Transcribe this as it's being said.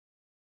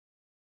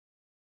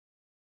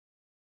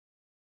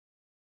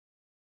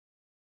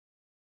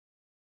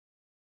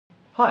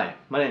Hi,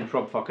 my name is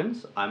Rob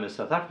Fokkens. I'm a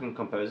South African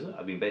composer.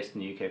 I've been based in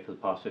the UK for the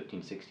past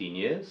 15-16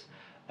 years.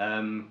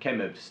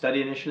 Came over to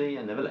study initially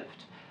and never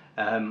left.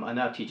 I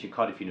now teach at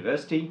Cardiff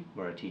University,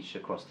 where I teach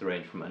across the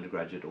range from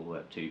undergraduate all the way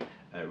up to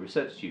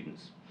research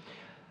students.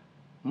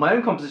 My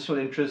own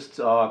compositional interests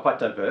are quite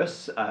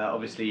diverse.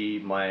 Obviously,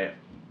 my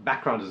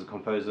background as a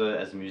composer,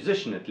 as a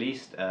musician at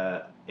least,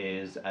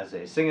 is as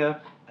a singer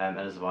and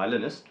as a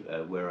violinist,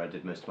 where I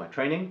did most of my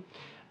training.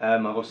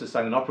 I've also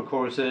sung in opera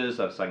choruses,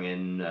 I've sung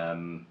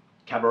in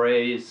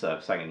cabarets,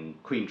 I've sung in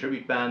Queen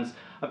tribute bands.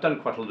 I've done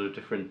quite a lot of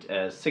different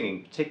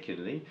singing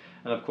particularly,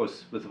 and of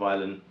course with the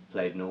violin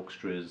played in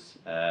orchestras,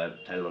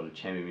 played a lot of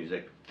chamber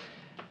music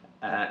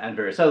and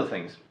various other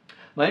things.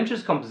 My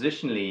interests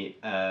compositionally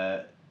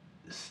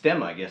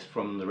stem, I guess,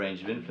 from the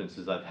range of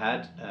influences I've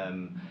had.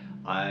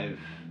 I've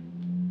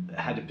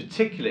had a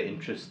particular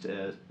interest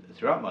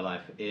throughout my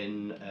life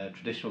in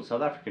traditional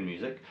South African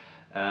music.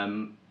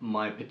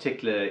 My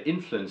particular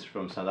influence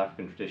from South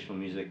African traditional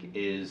music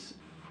is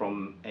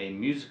from a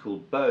musical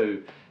bow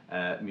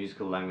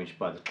musical language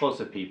by the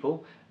Xhosa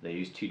people. They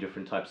use two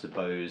different types of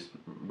bows,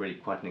 really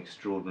quite an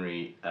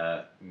extraordinary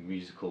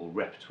musical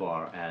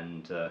repertoire,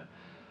 and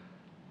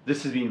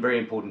this has been very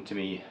important to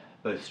me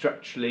both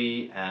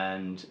structurally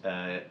and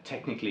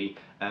technically,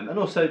 and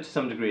also to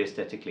some degree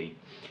aesthetically.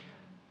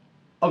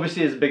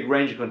 Obviously there's a big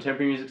range of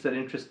contemporary music that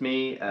interests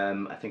me.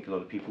 I think a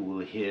lot of people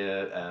will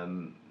hear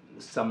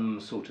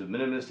some sort of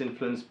minimalist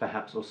influence,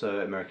 perhaps also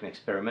American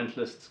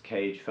experimentalists,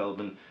 Cage,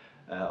 Feldman,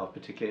 of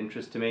particular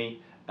interest to me.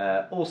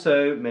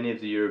 Also many of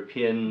the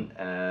European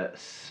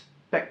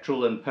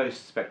spectral and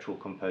post-spectral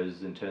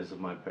composers in terms of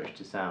my approach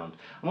to sound.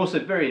 I'm also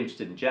very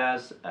interested in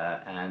jazz,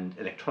 and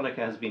electronica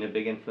has been a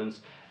big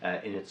influence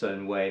in its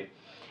own way.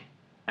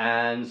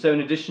 And so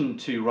in addition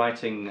to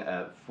writing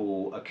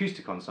for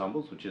acoustic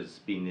ensembles, which has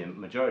been the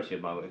majority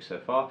of my work so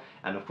far,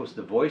 and of course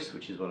the voice,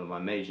 which is one of my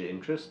major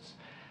interests,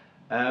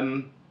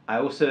 I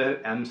also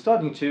am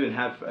starting to, and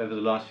have over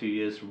the last few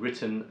years,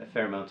 written a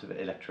fair amount of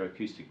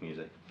electroacoustic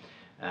music.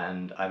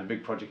 And I have a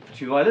big project for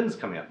two violins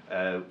coming up,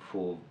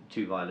 for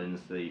two violins,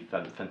 the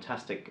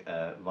fantastic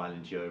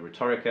violin duo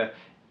Rhetorica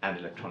and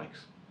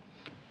Electronics.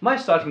 My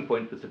starting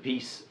point with the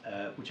piece,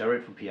 which I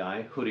wrote for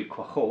PI,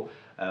 Hoerikwaggo,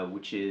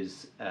 which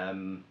is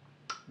an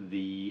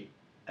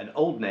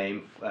old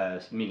name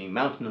meaning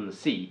mountain on the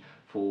sea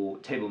for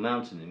Table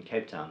Mountain in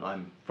Cape Town.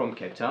 I'm from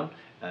Cape Town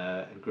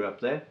and grew up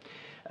there.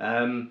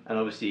 And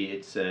obviously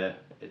it's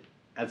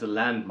as a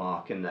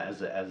landmark and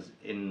as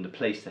in the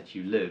place that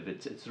you live,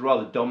 it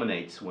rather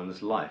dominates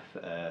one's life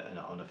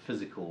on a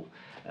physical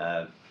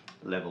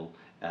level,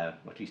 or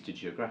at least a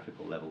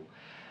geographical level.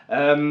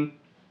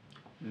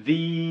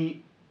 The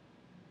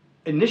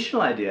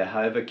initial idea,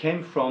 however,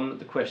 came from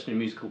the question of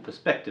musical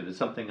perspective. It's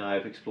something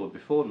I've explored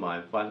before in my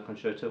violin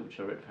concerto, which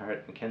I wrote for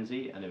Harriet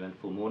Mackenzie, An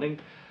Eventful Morning.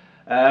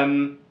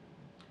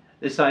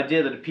 This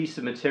idea that a piece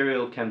of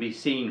material can be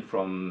seen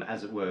from,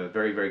 as it were,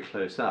 very, very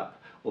close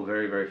up, or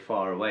very, very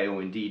far away,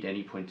 or indeed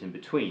any point in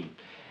between.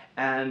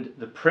 And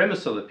the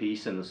premise of the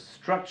piece, and the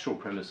structural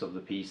premise of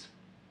the piece,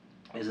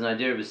 is an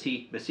idea of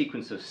a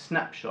sequence of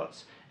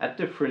snapshots at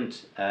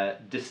different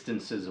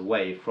distances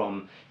away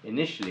from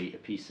initially a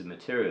piece of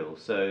material.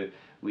 So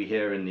we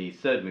hear in the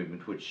third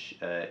movement, which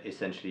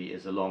essentially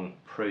is a long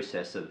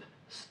process of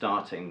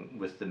starting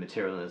with the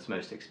material in its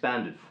most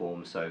expanded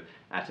form, so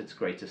at its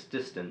greatest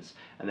distance,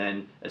 and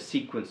then a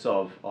sequence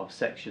of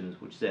sections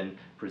which then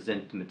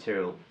present the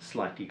material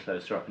slightly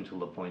closer up until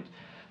the point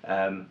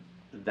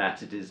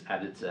that it is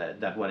at its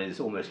that one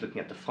is almost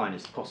looking at the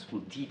finest possible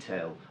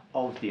detail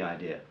of the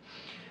idea.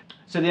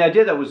 So the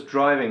idea that was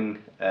driving,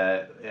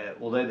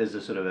 although there's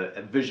a sort of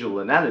a visual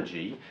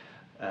analogy,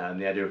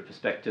 the idea of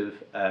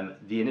perspective,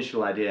 the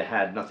initial idea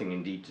had nothing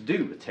indeed to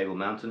do with Table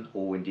Mountain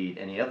or indeed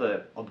any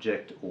other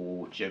object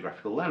or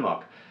geographical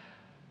landmark.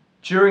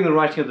 During the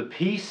writing of the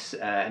piece,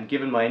 and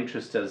given my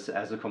interest as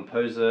a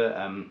composer,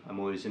 I'm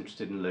always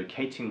interested in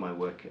locating my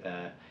work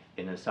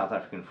in a South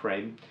African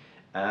frame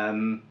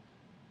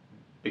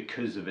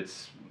because of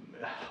its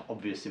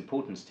obvious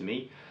importance to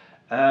me.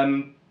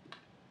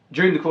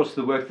 During the course of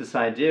the work, this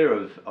idea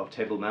of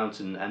Table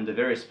Mountain and the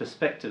various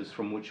perspectives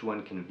from which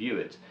one can view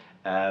it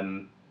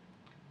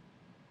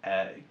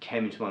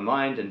came into my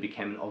mind and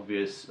became an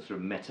obvious sort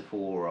of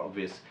metaphor or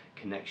obvious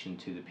connection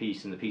to the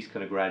piece, and the piece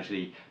kind of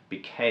gradually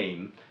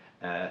became,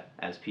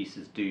 as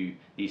pieces do,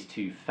 these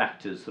two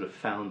factors sort of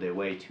found their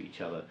way to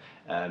each other,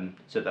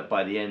 so that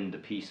by the end the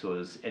piece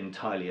was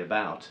entirely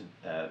about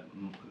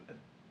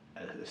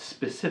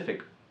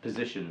specific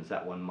positions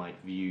that one might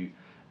view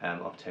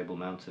of Table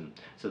Mountain.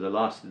 So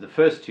the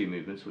first two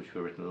movements, which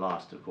were written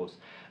last, of course,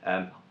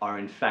 are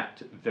in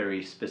fact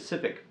very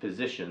specific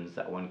positions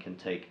that one can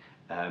take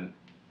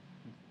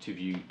to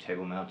view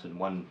Table Mountain.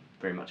 One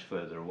very much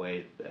further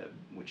away,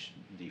 which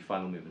the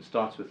final movement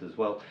starts with as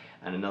well,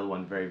 and another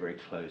one very, very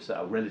close,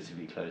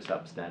 relatively close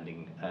up,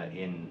 standing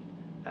in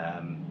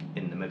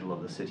the middle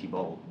of the city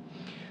bowl.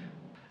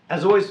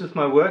 As always with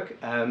my work,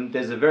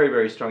 there's a very,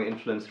 very strong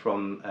influence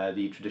from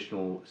the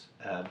traditional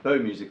bow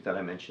music that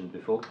I mentioned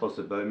before,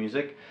 positive bow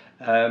music.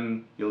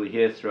 You'll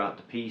hear throughout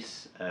the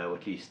piece, or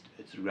at least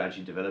it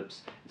gradually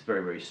develops, it's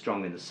very, very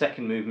strong in the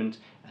second movement,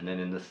 and then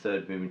in the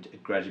third movement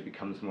it gradually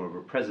becomes more of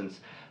a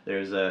presence.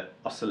 There's a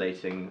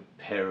oscillating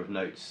pair of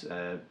notes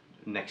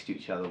next to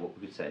each other, what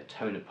we could say a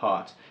tone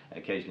apart,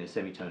 occasionally a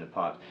semitone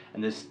apart,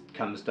 and this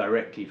comes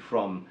directly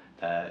from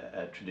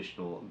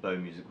traditional bow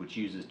music, which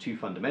uses two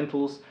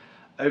fundamentals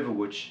over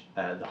which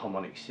the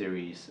harmonic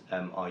series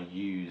are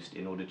used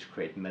in order to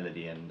create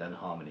melody and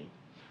harmony.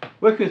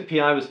 Working with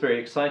PI was very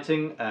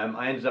exciting.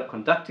 I ended up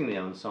conducting the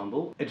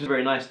ensemble. It was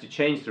very nice to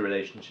change the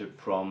relationship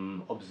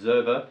from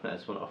observer,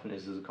 as one often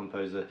is as a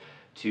composer,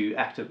 to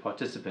active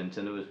participant,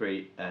 and it was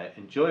very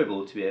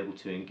enjoyable to be able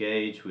to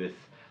engage with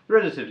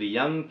relatively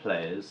young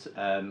players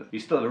who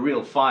still have a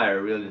real fire,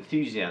 a real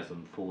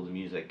enthusiasm for the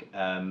music,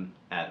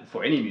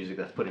 for any music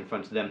that's put in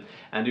front of them,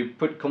 and who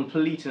put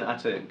complete and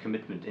utter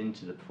commitment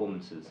into the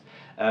performances.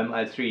 I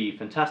had three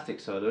fantastic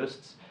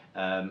soloists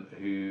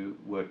who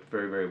worked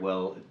very, very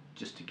well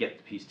just to get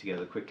the piece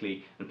together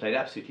quickly and played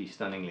absolutely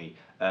stunningly,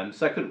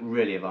 so I couldn't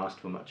really have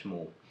asked for much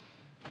more.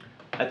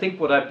 I think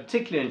what I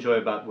particularly enjoy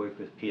about work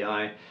with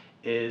PI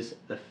is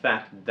the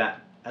fact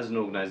that as an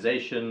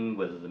organisation,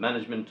 whether the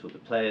management or the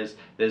players,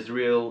 there's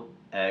real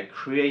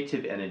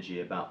creative energy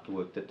about the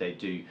work that they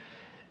do,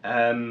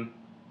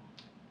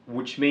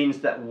 which means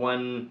that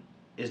one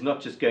is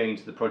not just going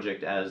into the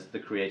project as the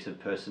creative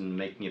person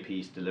making a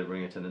piece,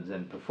 delivering it, and it's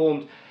then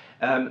performed.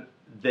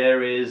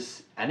 There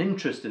is an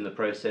interest in the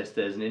process,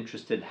 there's an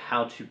interest in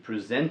how to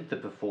present the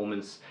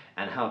performance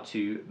and how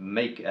to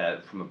make,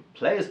 from a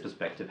player's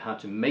perspective, how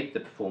to make the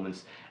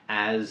performance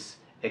as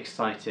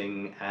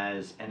exciting,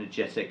 as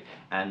energetic,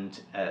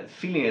 and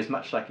feeling as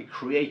much like a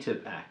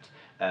creative act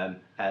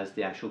as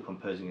the actual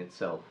composing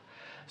itself.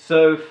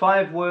 So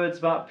 5 words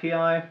about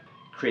PI: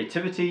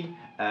 creativity,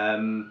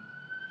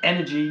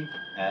 energy,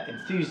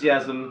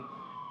 enthusiasm,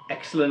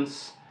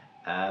 excellence,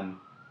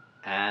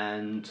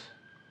 and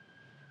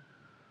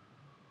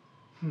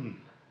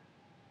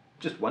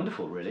just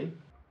wonderful, really.